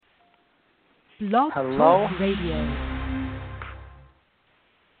Blog Hello. Talk Radio.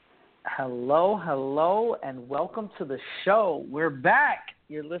 Hello, and welcome to the show. We're back.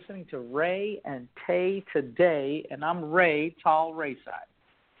 You're listening to Rae And Tay Today, and I'm Ray, tall Rayside.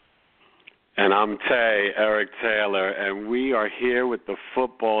 And I'm Tay, Eric Taylor, and we are here with the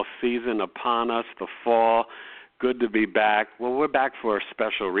football season upon us, the fall. Good to be back. Well, we're back for a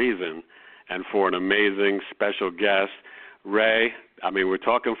special reason and for an amazing special guest. Ray, we're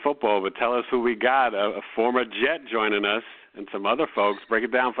talking football, but tell us who we got. A former Jet joining us and some other folks. Break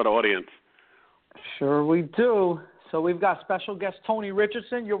it down for the audience. Sure we do. So we've got special guest Tony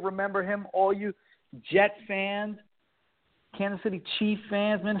Richardson. You'll remember him, all you Jet fans, Kansas City Chiefs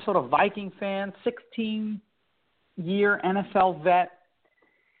fans, Minnesota Viking fans, 16-year NFL vet.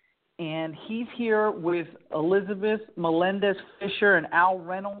 And he's here with Elizabeth Melendez Fisher and Al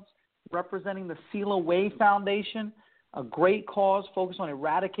Reynolds, representing the Selah Way Foundation, a great cause focused on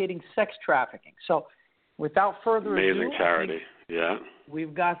eradicating sex trafficking. So without further ado, amazing charity, yeah.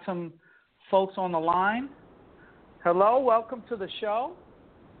 We've got some folks on the line. Hello, welcome to the show.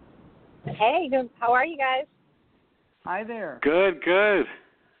 Hey, good. How are you guys? Hi there. Good.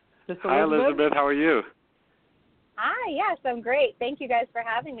 Hi, Elizabeth. How are you? Hi, yes, I'm great. Thank you guys for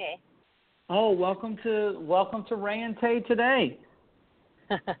having me. Oh, welcome to Rae And Tay Today.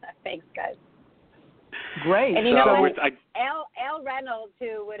 Thanks, guys. Great. And you know what? I Al Reynolds,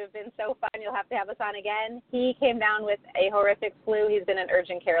 who would have been so fun, you'll have to have us on again. He came down with a horrific flu. He's been in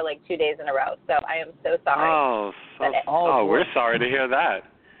urgent care like 2 days in a row. So I am so sorry. We're sorry to hear that.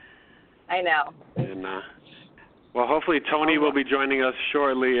 I know. And well, hopefully Tony will be joining us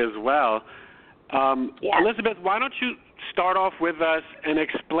shortly as well. Elizabeth, why don't you start off with us and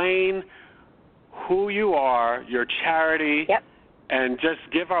explain who you are, your charity, Yep. and just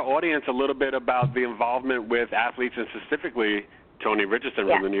give our audience a little bit about the involvement with athletes and specifically Tony Richardson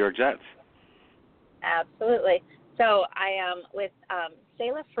from the New York Jets. Absolutely. So I am with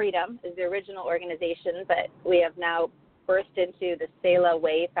Selah Freedom is the original organization, but we have now burst into the Selah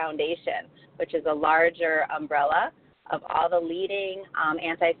Way Foundation, which is a larger umbrella of all the leading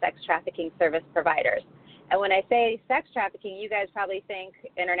anti-sex trafficking service providers. And when I say sex trafficking, you guys probably think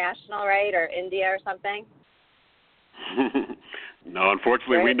international, right, or India or something? No,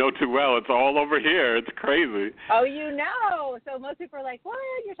 unfortunately, we know too well. It's all over here. It's crazy. Oh, you know. So most people are like, what?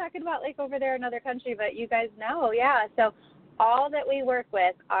 You're talking about like over there in another country, but you guys know, yeah. So all that we work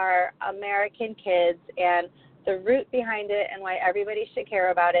with are American kids, and the root behind it and why everybody should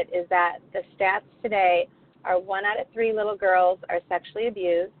care about it is that the stats today are 1 out of 3 little girls are sexually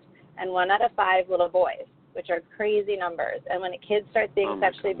abused and 1 out of 5 little boys, which are crazy numbers. And when a kid starts being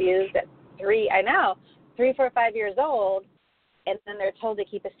sexually abused at 3, 4, 5 years old, and then they're told to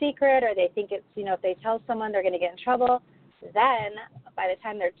keep a secret, or they think it's, if they tell someone they're going to get in trouble, then by the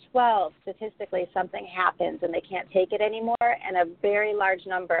time they're 12, statistically something happens and they can't take it anymore, and a very large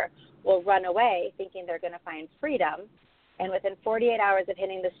number will run away thinking they're going to find freedom. And within 48 hours of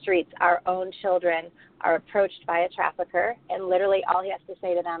hitting the streets, our own children are approached by a trafficker, and literally all he has to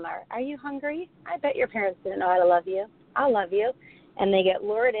say to them are you hungry? I bet your parents didn't know how to love you. I'll love you. And they get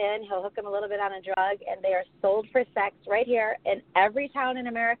lured in. He'll hook them a little bit on a drug, and they are sold for sex right here in every town in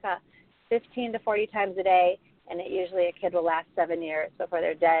America, 15 to 40 times a day, and usually a kid will last 7 years before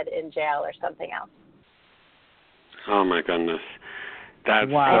they're dead in jail or something else. Oh, my goodness.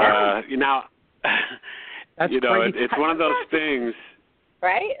 That's, wow. That's crazy. It's one of those things.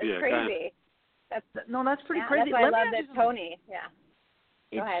 Right? It's crazy. That's pretty crazy. That's why I love that Tony. Yeah.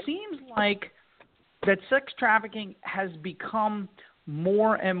 It seems like that sex trafficking has become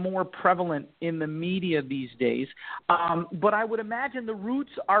more and more prevalent in the media these days. But I would imagine the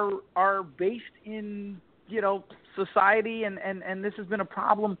roots are based in, society, and this has been a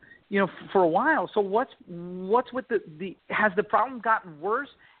problem, for a while. So what's with has the problem gotten worse?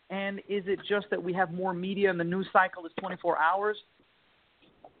 And is it just that we have more media and the news cycle is 24 hours?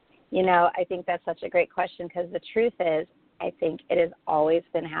 I think that's such a great question, because the truth is, I think it has always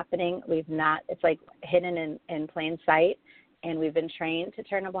been happening. It's like hidden in plain sight, and we've been trained to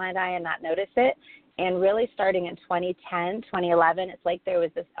turn a blind eye and not notice it. And really starting in 2010, 2011, it's like there was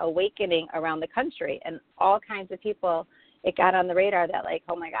this awakening around the country, and all kinds of people, it got on the radar that like,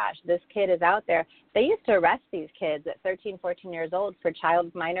 oh my gosh, this kid is out there. They used to arrest these kids at 13, 14 years old for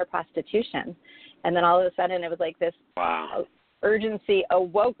child minor prostitution. And then all of a sudden it was like this urgency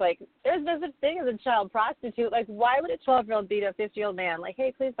awoke, like there's no such thing as a child prostitute. Like, why would a 12-year-old beat a 50-year-old man? Like,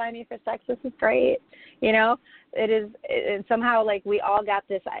 hey, please buy me for sex. This is great. And somehow like we all got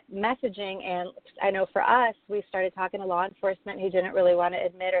this messaging. And I know for us, we started talking to law enforcement who didn't really want to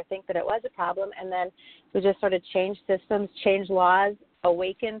admit or think that it was a problem. And then we just sort of changed systems, changed laws,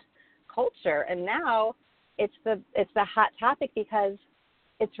 awakened culture. And now it's the hot topic because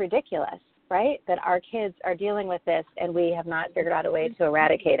it's ridiculous, right, that our kids are dealing with this and we have not figured out a way to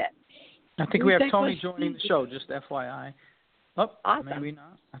eradicate it. I think we have Tony joining the show, just FYI. Oh, awesome. Maybe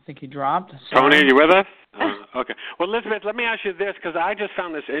not. I think he dropped. Tony, are you with us? Okay. Well, Elizabeth, let me ask you this, because I just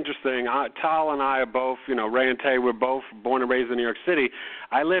found this interesting. Tal and I are both, Rae and Tay, we're both born and raised in New York City.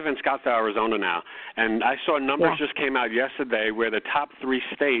 I live in Scottsdale, Arizona now, and I saw numbers just came out yesterday where the top 3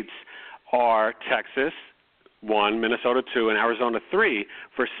 states are Texas, 1, Minnesota 2, and Arizona 3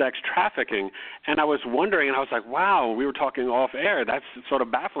 for sex trafficking. And I was wondering, and I was like, wow, we were talking off air. That's sort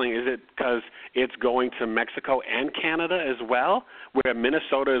of baffling. Is it because it's going to Mexico and Canada as well, where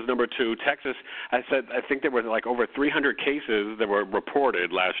Minnesota is number 2, Texas? I think there were like over 300 cases that were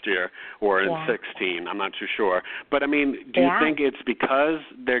reported last year or in 16. I'm not too sure. But, I mean, do you think it's because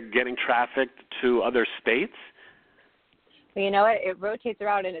they're getting trafficked to other states? Well, you know what? It rotates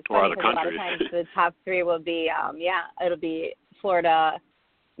around, and it's funny because a lot of times the top 3 will be, it'll be Florida,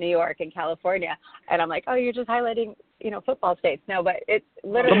 New York, and California. And I'm like, oh, you're just highlighting, football states. No, but it's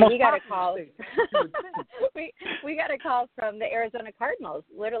literally we got a call. we got a call from the Arizona Cardinals.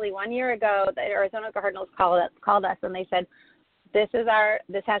 Literally 1 year ago, the Arizona Cardinals called us, and they said, this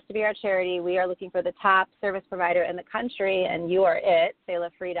has to be our charity. We are looking for the top service provider in the country, and you are it,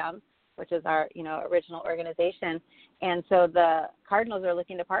 Selah Freedom, which is our, original organization. And so the Cardinals are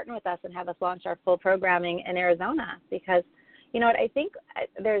looking to partner with us and have us launch our full programming in Arizona because, I think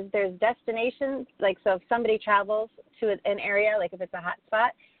there's destinations, like, so if somebody travels to an area, like if it's a hot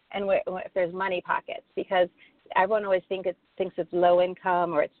spot, and if there's money pockets, because everyone always thinks it's low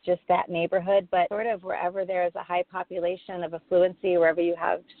income or it's just that neighborhood, but sort of wherever there is a high population of affluency, wherever you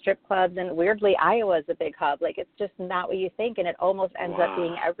have strip clubs, and weirdly, Iowa is a big hub. Like, it's just not what you think, and it almost ends up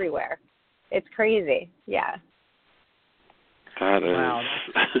being everywhere. It's crazy. Yeah. That is. Wow.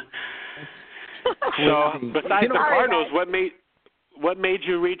 So, besides the Cardinals, what made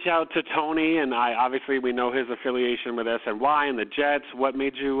you reach out to Tony? And obviously we know his affiliation with SNY and the Jets. What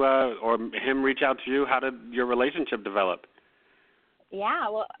made you or him reach out to you? How did your relationship develop? Yeah,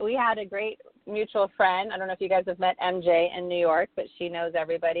 well, we had a great mutual friend. I don't know if you guys have met MJ in New York, but she knows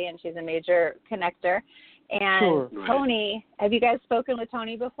everybody, and she's a major connector. And Tony, have you guys spoken with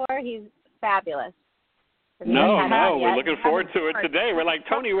Tony before? He's fabulous. No, we're looking forward to it today. We're like,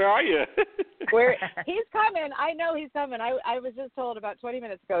 Tony, where are you? He's coming. I know he's coming. I was just told about 20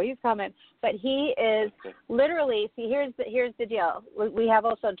 minutes ago he's coming. But he is literally, here's the deal. We have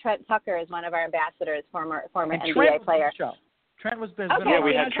also Trent Tucker as one of our ambassadors, former NBA player. Trent was been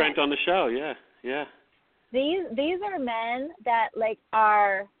we had Trent on the show. Yeah. These are men that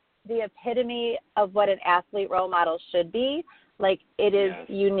are the epitome of what an athlete role model should be. It is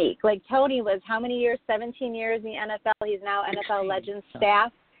unique. Tony was how many years? 17 years in the NFL. He's now NFL Legends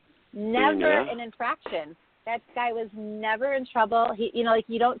staff. Never an infraction. That guy was never in trouble. He,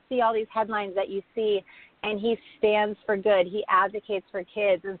 you don't see all these headlines that you see, and he stands for good. He advocates for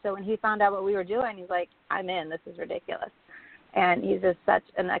kids. And so when he found out what we were doing, he's like, I'm in. This is ridiculous. And he's just such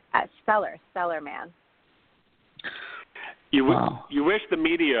a stellar man. You wish the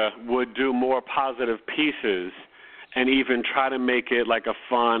media would do more positive pieces and even try to make it like a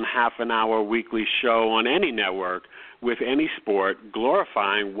fun half-an-hour weekly show on any network with any sport,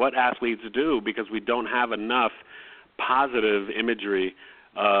 glorifying what athletes do, because we don't have enough positive imagery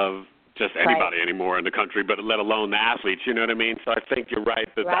of just anybody anymore in the country, but let alone the athletes, you know what I mean? So I think you're right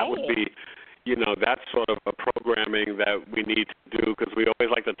that would be, that's sort of a programming that we need to do, because we always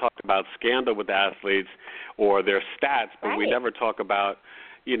like to talk about scandal with athletes or their stats, but we never talk about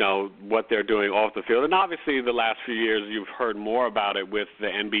what they're doing off the field. And obviously the last few years you've heard more about it with the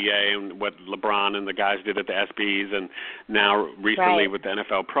NBA and what LeBron and the guys did at the ESPYs, and now recently with the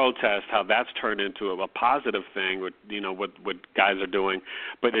NFL protest, how that's turned into a positive thing with, what guys are doing.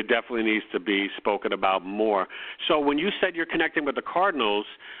 But it definitely needs to be spoken about more. So when you said you're connecting with the Cardinals,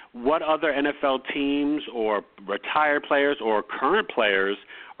 what other NFL teams or retired players or current players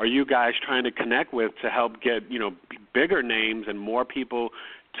are you guys trying to connect with to help get, bigger names and more people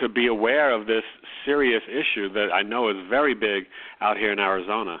to be aware of this serious issue that I know is very big out here in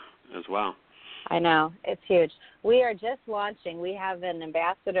Arizona as well? I know. It's huge. We are just launching. We have an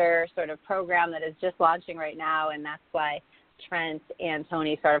ambassador sort of program that is just launching right now, and that's why Trent and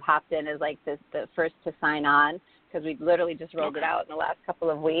Tony sort of hopped in as the first to sign on, because we literally just rolled it out in the last couple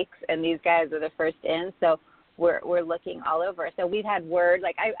of weeks, and these guys are the first in. So we're looking all over. So we've had word,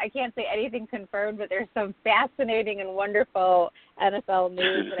 I can't say anything confirmed, but there's some fascinating and wonderful NFL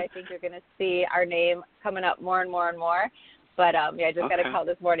news that I think you're going to see our name coming up more and more and more. But I just got a call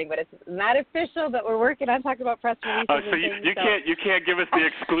this morning, but it's not official. But we're working on talking about press releases. So you can't give us the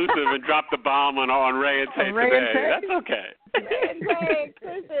exclusive and drop the bomb on Rae And Tay today. That's okay. Rae And Tay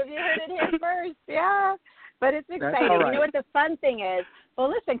exclusive. You heard it here first. Yeah, but it's exciting. Right. You know what the fun thing is? Well,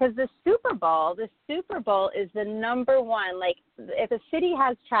 listen, because the Super Bowl is the number one. Like, if a city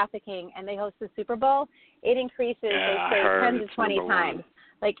has trafficking and they host the Super Bowl, it increases, they say, 10 to 20 times.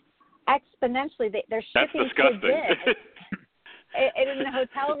 Like, exponentially, they're shipping kids in. And in the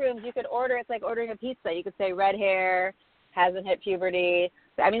hotel rooms, you could order, it's like ordering a pizza. You could say red hair, hasn't hit puberty.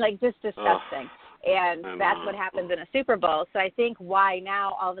 I mean, like, just disgusting. And that's what happens in a Super Bowl. So I think why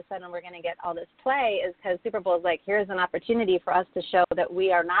now all of a sudden we're going to get all this play is because Super Bowl is like, here's an opportunity for us to show that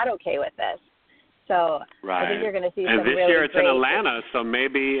we are not okay with this. So I think you're going to see some really great. And this year it's in Atlanta, so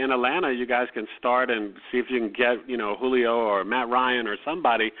maybe in Atlanta you guys can start and see if you can get, Julio or Matt Ryan or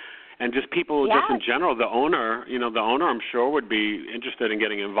somebody. And just people, just in general, the owner I'm sure would be interested in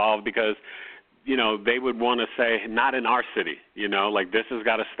getting involved because, they would want to say, not in our city, like this has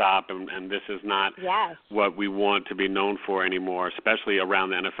got to stop and this is not what we want to be known for anymore, especially around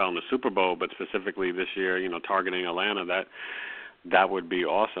the NFL and the Super Bowl, but specifically this year, targeting Atlanta, that would be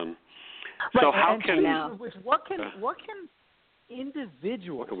awesome. Right. So how what can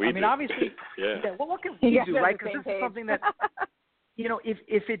individuals, do? Obviously, what can we do, right? Because this is something that,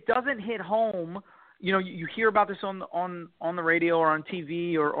 if it doesn't hit home, you hear about this on the radio or on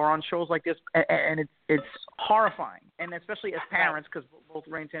TV or on shows like this, and it's horrifying, and especially as parents, because both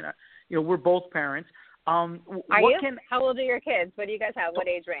Rae and Tay, we're both parents. Are you? How old are your kids? What do you guys have? What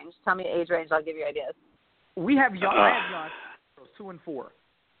age range? Tell me age range. I'll give you ideas. We have young. I have young, 2 and 4.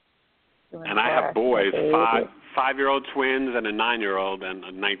 And I have boys, 5-year-old twins and a 9-year-old and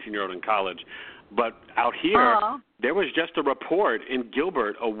a 19-year-old in college. But out here, there was just a report in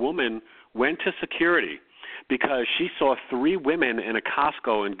Gilbert, a woman went to security because she saw 3 women in a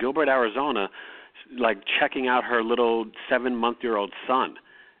Costco in Gilbert, Arizona, like checking out her little 7-month-old son,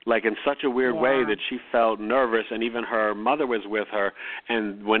 like in such a weird way that she felt nervous, and even her mother was with her.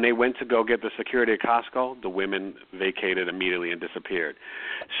 And when they went to go get the security at Costco, the women vacated immediately and disappeared.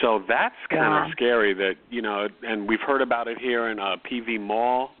 So that's kind of scary that, and we've heard about it here in PV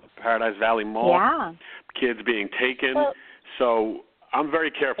Mall, Paradise Valley Mall, kids being taken. So I'm very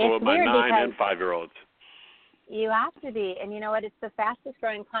careful with my 9 and 5-year-olds. You have to be, and you know what? It's the fastest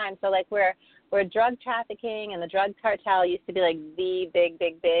growing crime. So like where drug trafficking and the drug cartel used to be like the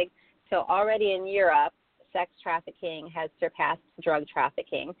big. So already in Europe, sex trafficking has surpassed drug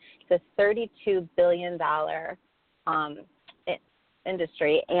trafficking. It's a $32 billion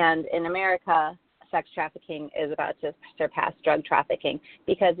industry, and in America, sex trafficking is about to surpass drug trafficking.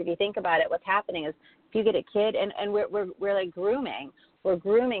 Because if you think about it, what's happening is if you get a kid, and we're like grooming. We're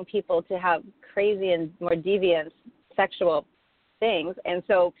grooming people to have crazy and more deviant sexual things. And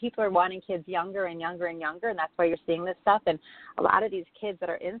so people are wanting kids younger and younger and younger, and that's why you're seeing this stuff. And a lot of these kids that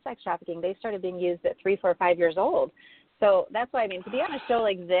are in sex trafficking, they started being used at 3, 4, 5 years old. So that's why, to be on a show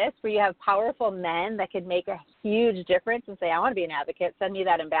like this where you have powerful men that could make a huge difference and say, I want to be an advocate, send me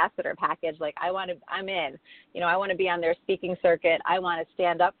that ambassador package. Like, I'm in. I want to be on their speaking circuit. I want to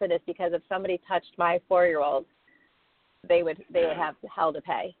stand up for this, because if somebody touched my 4-year-old, they would have hell to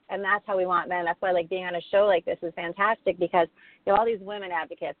pay. And that's how we want men. That's why, like, being on a show like this is fantastic, because all these women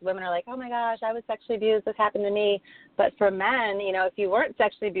advocates. Women are like, oh my gosh, I was sexually abused, this happened to me. But for men, if you weren't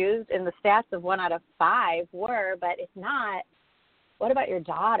sexually abused, in the stats of 1 out of 5 were, but if not, what about your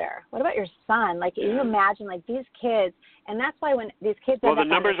daughter? What about your son? Like, can you imagine, like, these kids, and that's why when these kids the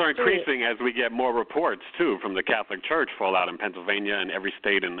numbers are increasing as we get more reports, too, from the Catholic Church fallout in Pennsylvania and every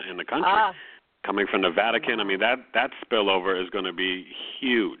state in the country. Coming from the Vatican, that spillover is going to be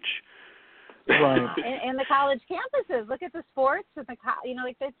huge. Right. And the college campuses, look at the sports, and like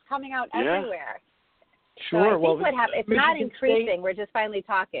it's coming out everywhere. Sure. So I think it's not increasing. We're just finally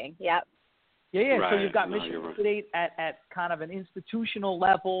talking. Yep. Yeah. Right. So you've got Michigan State at kind of an institutional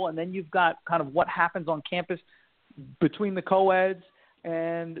level, and then you've got kind of what happens on campus between the co-eds,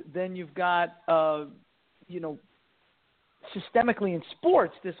 and then you've got systemically in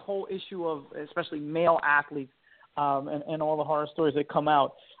sports, this whole issue of especially male athletes and all the horror stories that come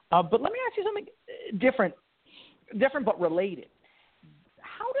out. But let me ask you something different but related.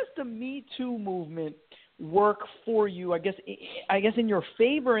 How does the Me Too movement work for you, I guess in your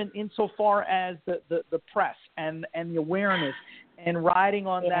favor insofar as the press and the awareness and riding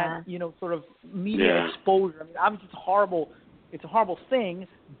on that, sort of media exposure? Obviously it's a horrible thing,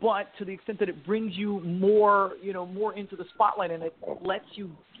 but to the extent that it brings you more into the spotlight, and it lets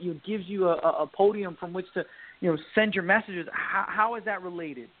you, gives you a podium from which to, send your messages. How is that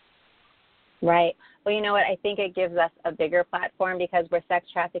related? Right. Well, you know what? I think it gives us a bigger platform because where sex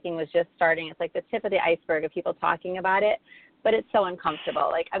trafficking was just starting, it's like the tip of the iceberg of people talking about it, but it's so uncomfortable.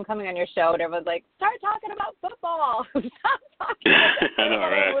 Like, I'm coming on your show and everyone's like, start talking about football. Stop talking about I know,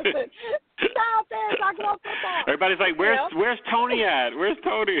 right? Stop it. Talk about football. Everybody's like, where's Tony at? Where's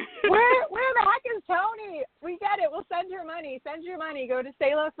Tony? Where the heck is Tony? We get it. We'll send your money. Send your money. Go to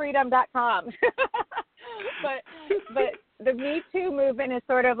SelahFreedom.com. but the Me Too movement is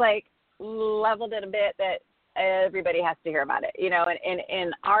sort of like leveled it a bit that everybody has to hear about it,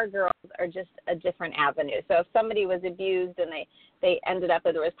 and our girls are just a different avenue. So if somebody was abused and they ended up,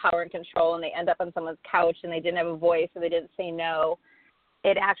 there was power and control, and they end up on someone's couch and they didn't have a voice or they didn't say no,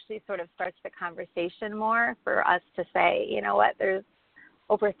 it actually sort of starts the conversation more for us to say, you know what, there's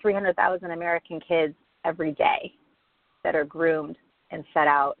over 300,000 American kids every day that are groomed and set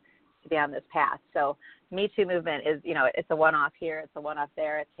out to be on this path. So Me Too movement is, it's a one-off here, it's a one-off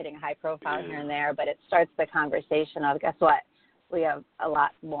there, it's hitting a high profile here and there, but it starts the conversation of, guess what, we have a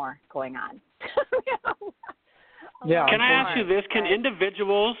lot more going on. Yeah. Can I ask you this? Can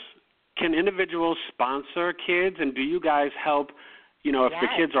individuals sponsor kids, and do you guys help, if the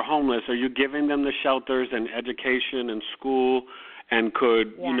kids are homeless, are you giving them the shelters and education and school? And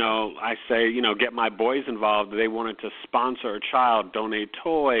could, I say, get my boys involved. They wanted to sponsor a child, donate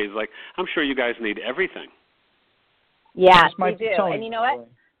toys. Like, I'm sure you guys need everything. Yeah, we do. And you know what?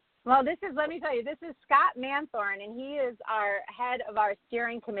 Well, let me tell you, this is Scott Manthorne, and he is our head of our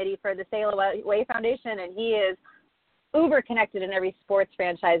steering committee for the Selah Way Foundation, and he is uber connected in every sports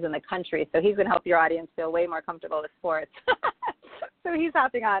franchise in the country. So he's going to help your audience feel way more comfortable with sports. So he's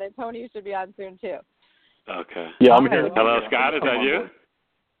hopping on, and Tony should be on soon, too. Okay. Yeah, I'm here. Hello, Scott. Is that you?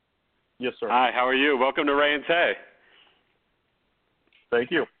 Yes, sir. Hi, how are you? Welcome to Rae and Tay. Thank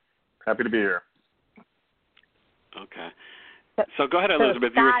you. Happy to be here. Okay. So go ahead,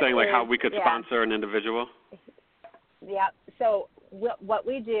 Elizabeth. You were saying how we could sponsor an individual? Yeah. So what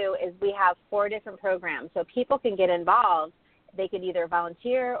we do is we have 4 different programs. So people can get involved. They could either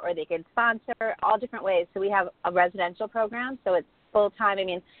volunteer or they can sponsor, all different ways. So we have a residential program. So it's full-time. I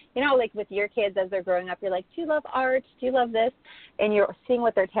mean, like with your kids as they're growing up, you're like, do you love art? Do you love this? And you're seeing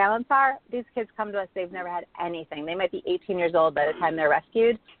what their talents are. These kids come to us, they've never had anything. They might be 18 years old by the time they're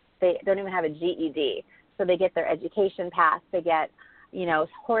rescued. They don't even have a GED. So they get their education pass. They get,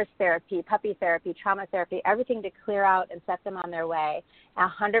 horse therapy, puppy therapy, trauma therapy, everything to clear out and set them on their way.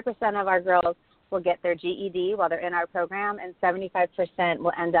 100% of our girls will get their GED while they're in our program, and 75%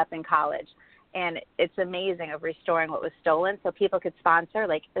 will end up in college. And it's amazing of restoring what was stolen. So people could sponsor,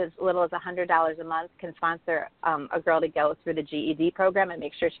 like as little as $100 a month, can sponsor a girl to go through the GED program and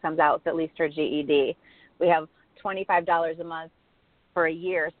make sure she comes out with at least her GED. We have $25 a month for a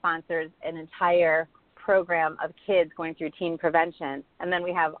year sponsors an entire program of kids going through teen prevention. And then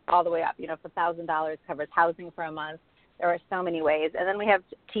we have all the way up, if $1,000 covers housing for a month. There are so many ways. And then we have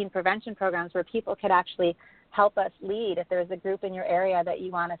teen prevention programs where people could actually help us lead. If there's a group in your area that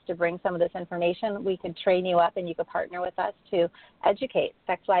you want us to bring some of this information, we can train you up and you could partner with us to educate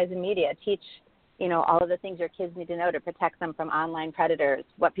sex lies in media, teach, all of the things your kids need to know to protect them from online predators,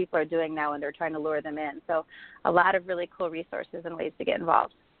 what people are doing now when they're trying to lure them in. So a lot of really cool resources and ways to get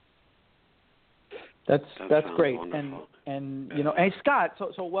involved. That's great. Wonderful. And hey, Scott,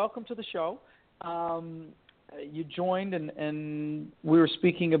 so welcome to the show. You joined, and we were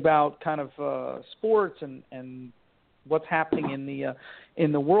speaking about kind of sports and what's happening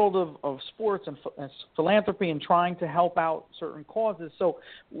in the world of sports and philanthropy and trying to help out certain causes. So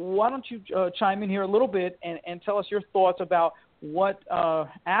why don't you chime in here a little bit and tell us your thoughts about what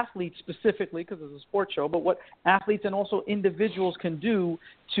athletes specifically, because it's a sports show, but what athletes and also individuals can do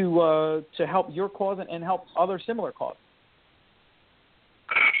to help your cause and help other similar causes.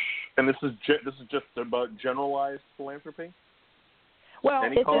 And this is just about generalized philanthropy? Well,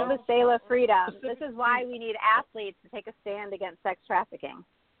 this is the Selah Freedom. This is why we need athletes to take a stand against sex trafficking.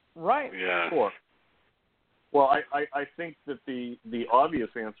 Right. Yeah. Sure. Well, I think that the obvious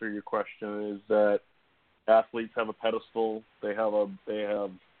answer to your question is that athletes have a pedestal. They have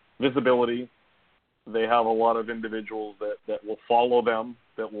visibility. They have a lot of individuals that will follow them,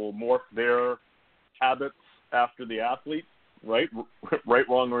 that will morph their habits after the athlete. Right,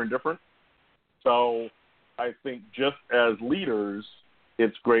 wrong, or indifferent. So I think just as leaders,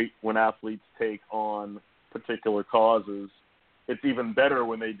 it's great when athletes take on particular causes. It's even better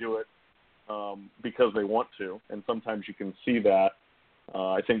when they do it because they want to, and sometimes you can see that.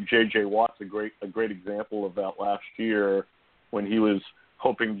 I think J.J. Watt's a great example of that last year when he was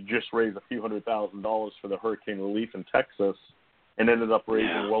hoping to just raise a few $100,000 for the hurricane relief in Texas and ended up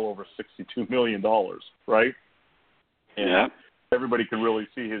raising well over $62 million, right? And everybody can really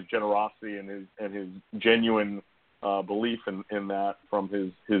see his generosity and his genuine belief in that from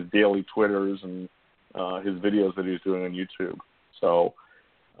his daily Twitters and his videos that he's doing on YouTube. So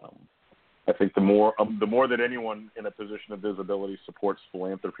I think the more that anyone in a position of visibility supports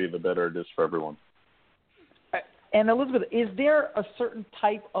philanthropy, the better it is for everyone. And Elizabeth, is there a certain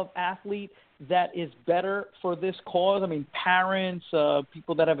type of athlete that is better for this cause? I mean, parents,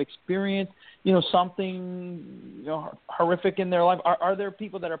 people that have experienced, something horrific in their life. Are there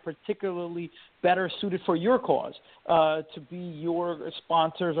people that are particularly better suited for your cause to be your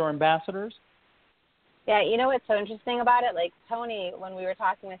sponsors or ambassadors? Yeah, you know what's so interesting about it? Like Tony, when we were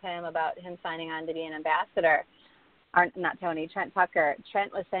talking with him about him signing on to be an ambassador, or not Tony, Trent Tucker,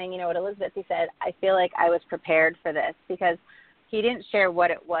 Trent was saying, what Elizabeth, he said, I feel like I was prepared for this, because he didn't share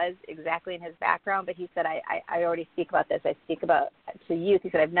what it was exactly in his background, but he said, I already speak about this. I speak about to youth. He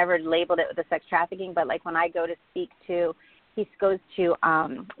said, I've never labeled it with the sex trafficking, but like when I go to speak to, he goes to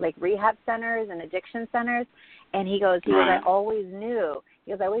like rehab centers and addiction centers, and he goes, I always knew.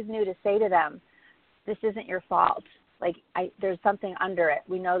 He goes, I always knew to say to them, this isn't your fault. Like, there's something under it.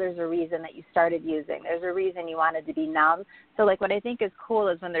 We know there's a reason that you started using. There's a reason you wanted to be numb. So, like, what I think is cool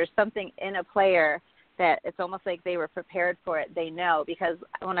is when there's something in a player that it's almost like they were prepared for it. They know, because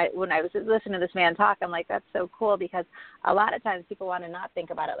when I was listening to this man talk, I'm like, that's so cool, because a lot of times people want to not think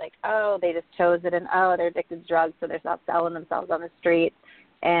about it like, oh, they just chose it, and oh, they're addicted to drugs, so they're not selling themselves on the street.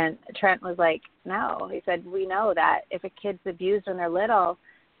 And Trent was like, no. He said, we know that if a kid's abused when they're little,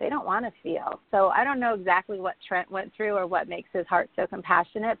 they don't want to feel. So I don't know exactly what Trent went through or what makes his heart so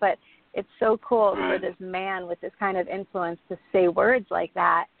compassionate, but it's so cool for this man with this kind of influence to say words like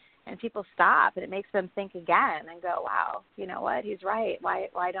that, and people stop, and it makes them think again and go, wow, you know what, he's right. Why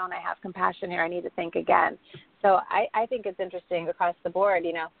don't I have compassion here? I need to think again. So I think it's interesting across the board.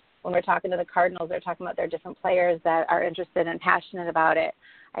 When we're talking to the Cardinals, they're talking about their different players that are interested and passionate about it.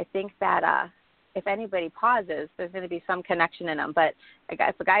 I think that if anybody pauses, there's going to be some connection in them. But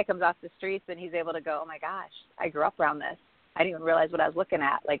if a guy comes off the streets and he's able to go, oh, my gosh, I grew up around this. I didn't even realize what I was looking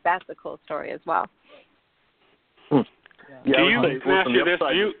at. Like, that's a cool story as well. Yeah. Can I ask you this?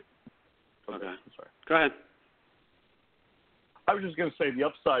 Okay. Sorry. Go ahead. I was just going to say the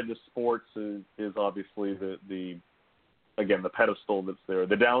upside to sports is obviously the pedestal that's there.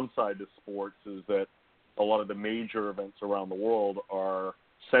 The downside to sports is that a lot of the major events around the world are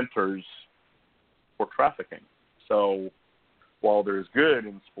centers for trafficking. So while there's good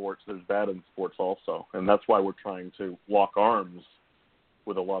in sports, there's bad in sports also. And that's why we're trying to lock arms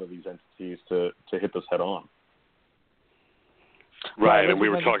with a lot of these entities to hit this head on. Right, and we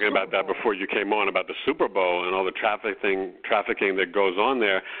were talking about that before you came on, about the Super Bowl and all the trafficking that goes on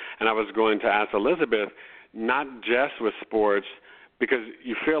there. And I was going to ask Elizabeth, not just with sports, because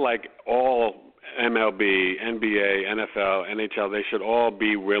you feel like all MLB, NBA, NFL, NHL, they should all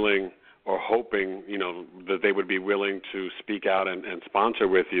be willing or hoping, that they would be willing to speak out and sponsor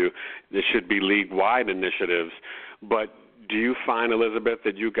with you. There should be league-wide initiatives. But do you find, Elizabeth,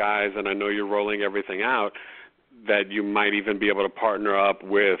 that you guys, and I know you're rolling everything out, that you might even be able to partner up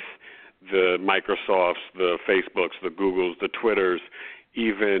with the Microsofts, the Facebooks, the Googles, the Twitters,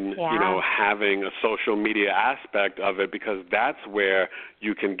 even, having a social media aspect of it, because that's where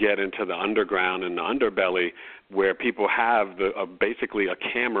you can get into the underground and the underbelly, where people have basically a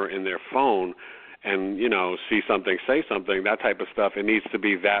camera in their phone and, see something, say something, that type of stuff. It needs to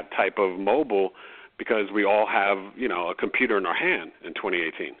be that type of mobile, because we all have, a computer in our hand in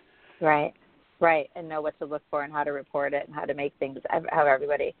 2018. Right, and know what to look for and how to report it and how to make things, how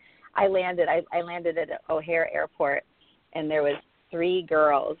everybody. I landed at O'Hare Airport, and there was 3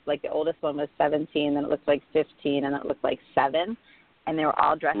 girls. Like, the oldest one was 17, then it looked like 15, and then it looked like 7, and they were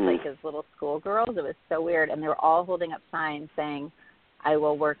all dressed like as little schoolgirls. It was so weird, and they were all holding up signs saying, I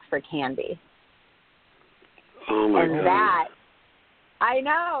will work for Candy. Oh, my God. That, I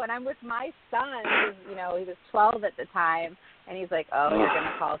know, and I'm with my son, he was 12 at the time, and he's like, oh, you're going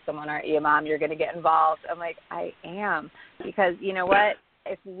to call someone, aren't you, Mom? You're going to get involved. I'm like, I am, because you know what?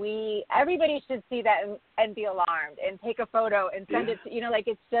 Everybody should see that and be alarmed and take a photo and send it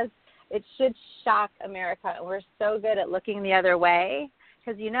to, it should shock America. And we're so good at looking the other way,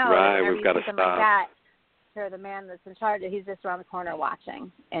 because, right, we've got to stop. Like that, the man that's in charge, he's just around the corner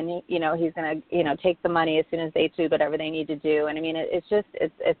watching, and he's going to take the money as soon as they do whatever they need to do. And I mean,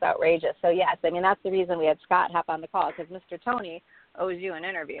 it's outrageous. So yes, I mean, that's the reason we had Scott hop on the call, because Mr. Tony owes you an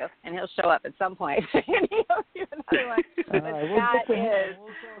interview, and he'll show up at some point. And he owes you another one.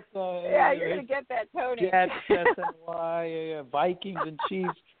 But you're going to get that, Tony. Jets, SNY, Vikings and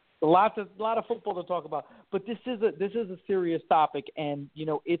Chiefs. A lot of football to talk about. But this is a serious topic, and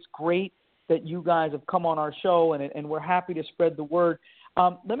it's great that you guys have come on our show, and we're happy to spread the word.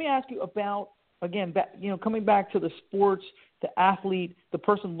 Let me ask you about, again, coming back to the sports, the athlete, the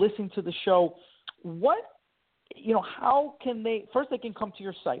person listening to the show, how can they – first they can come to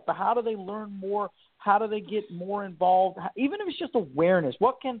your site, but how do they learn more? How do they get more involved? Even if it's just awareness,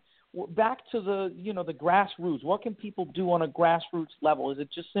 back to the grassroots, what can people do on a grassroots level? Is it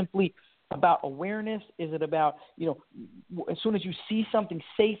just simply about awareness? Is it about, as soon as you see something,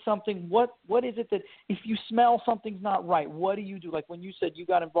 say something? What is it that if you smell something's not right, what do you do? Like when you said you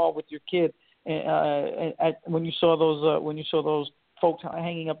got involved with your kid when you saw those folks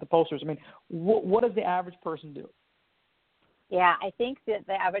hanging up the posters. I mean, what does the average person do? Yeah, I think that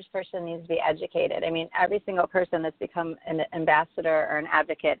the average person needs to be educated. I mean, every single person that's become an ambassador or an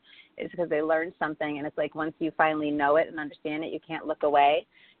advocate is because they learned something, and it's like once you finally know it and understand it, you can't look away.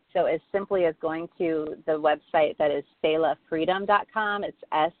 So as simply as going to the website that is selahfreedom.com, it's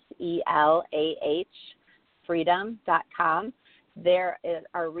SELAH freedom.com. There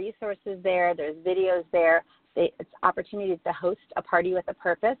are resources there. There's videos there. It's opportunities to host a party with a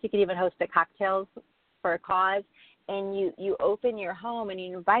purpose. You can even host a cocktails for a cause. And you open your home and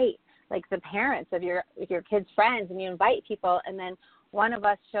you invite like the parents of your kids' friends, and you invite people, and then one of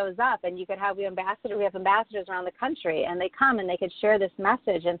us shows up, and you could have we have ambassadors around the country, and they come and they could share this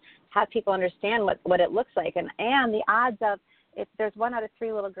message and have people understand what it looks like. And the odds of, if there's 1 out of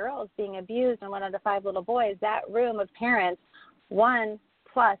 3 little girls being abused and 1 out of 5 little boys, that room of parents, 1+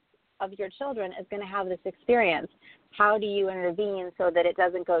 of your children is going to have this experience. How do you intervene so that it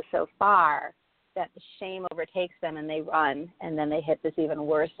doesn't go so far that the shame overtakes them and they run, and then they hit this even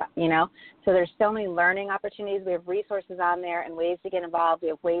worse, So there's so many learning opportunities. We have resources on there and ways to get involved. We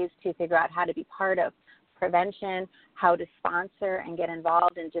have ways to figure out how to be part of prevention, how to sponsor and get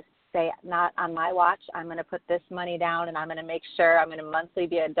involved, and just say, not on my watch, I'm going to put this money down, and I'm going to make sure I'm going to monthly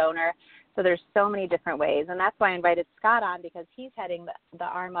be a donor. So there's so many different ways, and that's why I invited Scott on, because he's heading the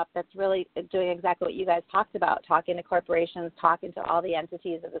arm up that's really doing exactly what you guys talked about, talking to corporations, talking to all the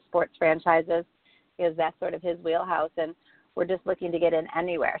entities of the sports franchises, because that's sort of his wheelhouse, and we're just looking to get in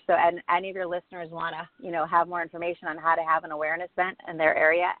anywhere. So, and any of your listeners want to, have more information on how to have an awareness event in their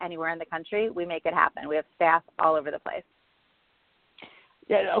area, anywhere in the country, we make it happen. We have staff all over the place.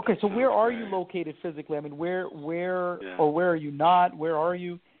 Yeah. Okay. So where are you located physically? I mean, where are you not? Where are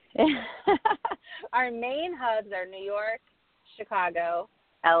you? Our main hubs are New York, Chicago,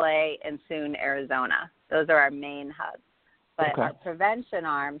 LA, and soon Arizona. Those are our main hubs. But our prevention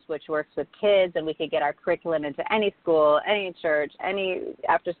arms, which works with kids, and we could get our curriculum into any school, any church, any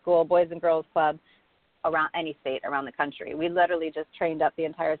after-school Boys and Girls Club around any state around the country. We literally just trained up the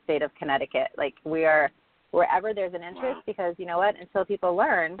entire state of Connecticut. Like, we are wherever there's an interest, because you know what? Until people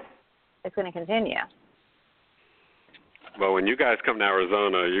learn, it's going to continue. Well, when you guys come to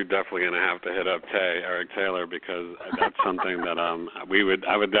Arizona, you're definitely going to have to hit up Eric Taylor, because that's something that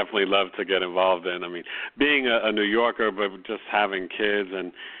I would definitely love to get involved in. I mean, being a New Yorker, but just having kids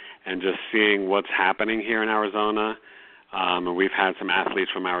and just seeing what's happening here in Arizona. And we've had some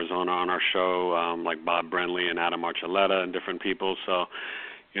athletes from Arizona on our show, like Bob Brenly and Adam Archuleta and different people. So,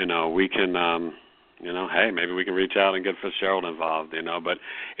 we can, hey, maybe we can reach out and get Fitzgerald involved, But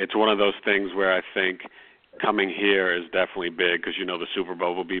it's one of those things where I think coming here is definitely big, because the Super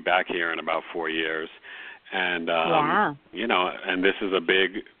Bowl will be back here in about 4 years, and and this is a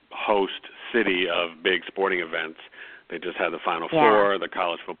big host city of big sporting events. They just had the Final Four, the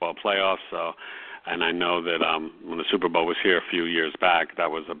college football playoffs. So, and I know that when the Super Bowl was here a few years back,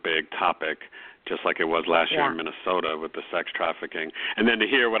 that was a big topic, just like it was last year in Minnesota with the sex trafficking. And then to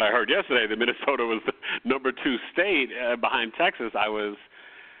hear what I heard yesterday, that Minnesota was the number 2 state behind Texas,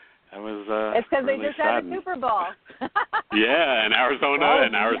 it's because really they just saddened. had a Super Bowl. Yeah, and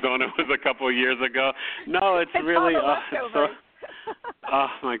Arizona was a couple of years ago. No, it's really oh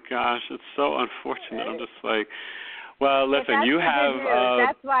my gosh, it's so unfortunate. I'm just like, well, listen, you have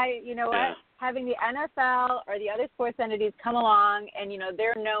that's why, having the NFL or the other sports entities come along, and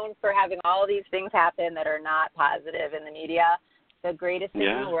they're known for having all of these things happen that are not positive in the media. The greatest thing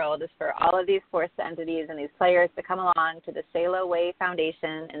in the world is for all of these sports entities and these players to come along to the Selah Way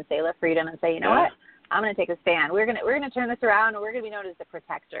Foundation and Selah Freedom and say, you know what, I'm going to take a stand. We're going to turn this around, and we're going to be known as the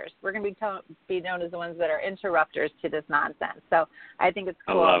protectors. We're going to be known as the ones that are interrupters to this nonsense. So I think it's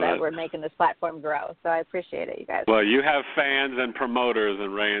cool that we're making this platform grow. So I appreciate it, you guys. Well, you have fans and promoters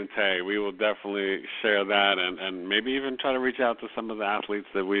in Rae and Tay. We will definitely share that, and maybe even try to reach out to some of the athletes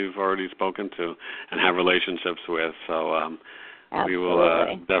that we've already spoken to and have relationships with. So we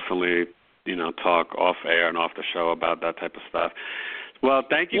will definitely, talk off air and off the show about that type of stuff. Well,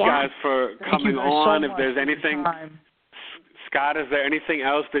 thank you guys for coming on. So if there's anything, Scott, is there anything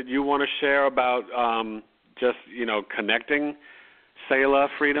else that you want to share about just, connecting Selah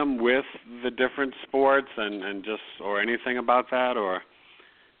Freedom with the different sports and just, or anything about that, or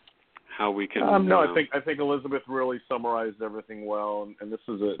how we can? No, I think Elizabeth really summarized everything well, and this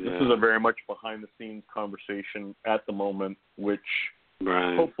is a very much behind the scenes conversation at the moment, which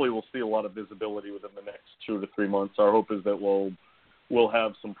hopefully we'll see a lot of visibility within the next 2 to 3 months. Our hope is that we'll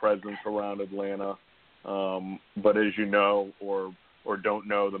have some presence around Atlanta, but as you know or don't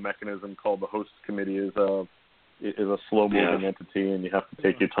know, the mechanism called the host committee is a slow moving entity, and you have to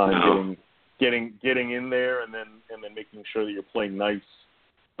take your time getting in there, and then making sure that you're playing nice.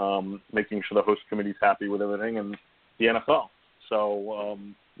 Making sure the host committee's happy with everything, and the NFL. So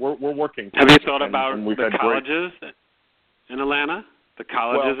we're working. Have you thought about the colleges in Atlanta? The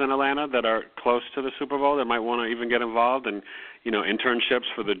colleges in Atlanta that are close to the Super Bowl that might want to even get involved, and internships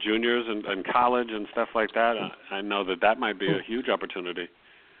for the juniors and college and stuff like that. I know that might be a huge opportunity.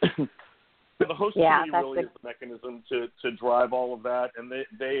 The host committee really is the mechanism to drive all of that, and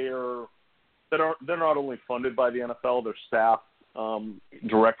they're not only funded by the NFL, they're staffed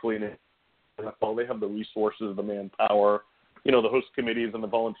directly in the NFL. They have the resources, the manpower. The host committees and the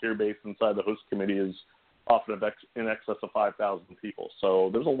volunteer base inside the host committee is often in excess of 5,000 people.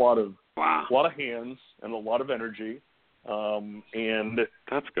 So there's a lot of hands and a lot of energy, and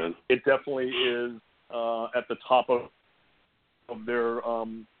that's good. It definitely is at the top of their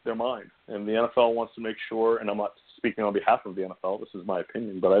mind. And the NFL wants to make sure, and I'm not speaking on behalf of the NFL. This is my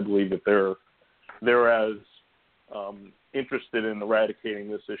opinion, but I believe that they're as interested in eradicating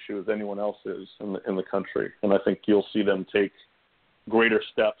this issue as anyone else is in the country. And I think you'll see them take greater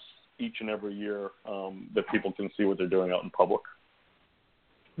steps each and every year that people can see what they're doing out in public.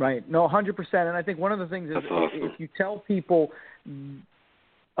 Right. No, 100%. And I think one of the things is if you tell people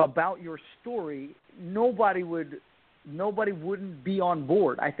about your story, nobody wouldn't be on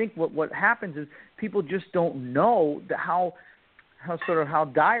board. I think what happens is people just don't know how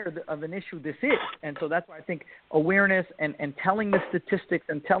dire of an issue this is. And so that's why I think awareness and telling the statistics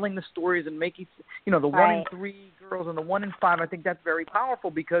and telling the stories and making, the 1 in 3 girls and the 1 in 5, I think that's very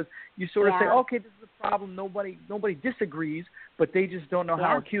powerful, because you sort of say, okay, this is a problem. Nobody disagrees, but they just don't know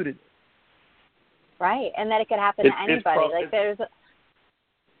how acute it is. Right. And that it could happen to anybody.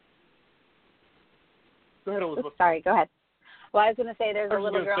 Go ahead, Elizabeth. Sorry, go ahead. Well, I was going to say there's a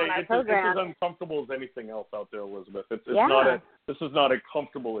little girl in our program. It's as uncomfortable as anything else out there, Elizabeth. This is not a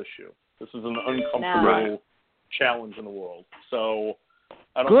comfortable issue. This is an uncomfortable challenge in the world. So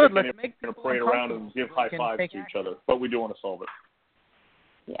I don't think anyone's going to parade around and give high fives to each other, but we do want to solve it.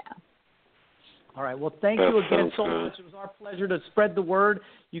 Yeah. All right. Well, thank you again so much. It was our pleasure to spread the word.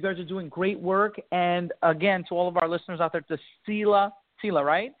 You guys are doing great work. And again, to all of our listeners out there, to Selah,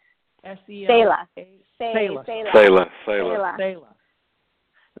 right? Selah. Selah.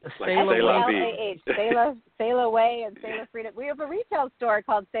 Selah Way and Selah Freedom. We have a retail store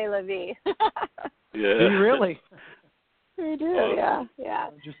called Selah V. Do you really? We do, yeah.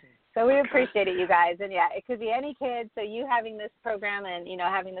 So we appreciate it, you guys. And, it could be any kid. So you having this program and,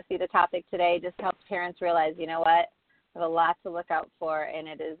 having this be the topic today just helps parents realize, you know what, we have a lot to look out for, and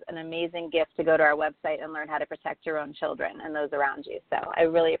it is an amazing gift to go to our website and learn how to protect your own children and those around you. So I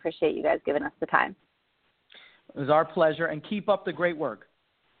really appreciate you guys giving us the time. It was our pleasure, and keep up the great work.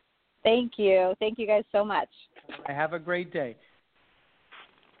 Thank you. Thank you guys so much. Have a great day.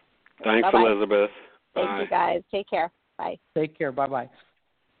 Thanks, Bye-bye. Elizabeth. Bye. Thank you, guys. Take care. Bye. Take care. Bye-bye.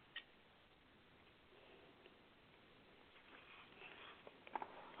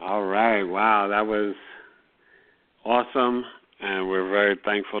 All right. Wow, that was awesome, and we're very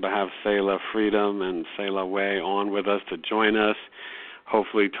thankful to have Selah Freedom and Selah Way on with us to join us.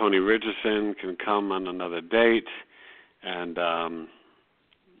 Hopefully Tony Richardson can come on another date and,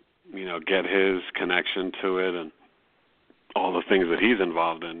 get his connection to it and all the things that he's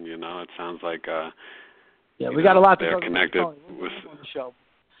involved in. It sounds like we got a lot to they're talk connected about on the show.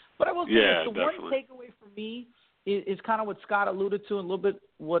 But I will say the one takeaway for me is kind of what Scott alluded to and a little bit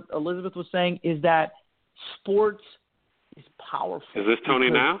what Elizabeth was saying, is that sports is powerful. Is this Tony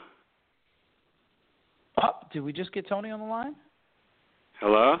now? Did we just get Tony on the line?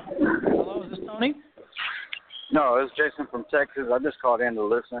 Hello, is this Tony? No, it's Jason from Texas. I just called in to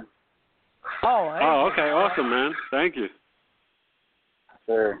listen. Oh, hey. Oh, okay, awesome, man. Thank you.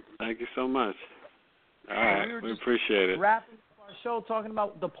 Sure. Thank you so much. All right, we appreciate it. Wrapping up our show, talking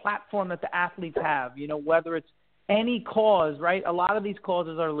about the platform that the athletes have, whether it's any cause, right? A lot of these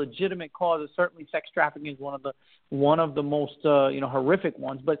causes are legitimate causes. Certainly sex trafficking is one of the most horrific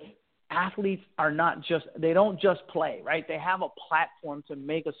ones, but athletes they don't just play, right? They have a platform to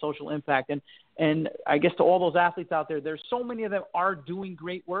make a social impact. And I guess to all those athletes out there, there's so many of them are doing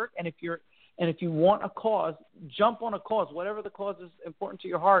great work. And if you want a cause, jump on a cause, whatever the cause is important to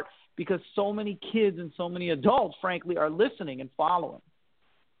your heart, because so many kids and so many adults, frankly, are listening and following.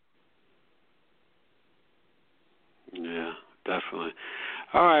 Yeah, definitely.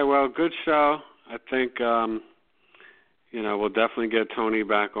 All right, well, good show. I think, we'll definitely get Tony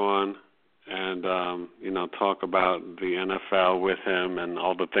back on and, talk about the NFL with him and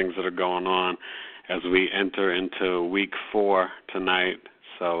all the things that are going on as we enter into week 4 tonight.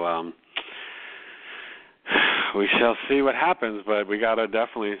 So we shall see what happens, but we got to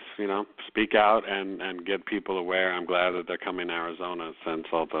definitely, speak out and get people aware. I'm glad that they're coming to Arizona since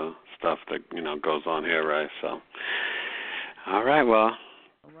all the stuff that, goes on here, right? So, all right, well.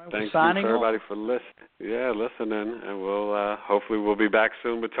 Thanks for everybody for listening, and hopefully we'll be back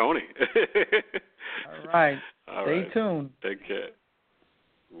soon with Tony. All right. Stay tuned. Take care.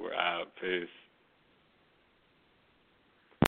 We're out. Peace.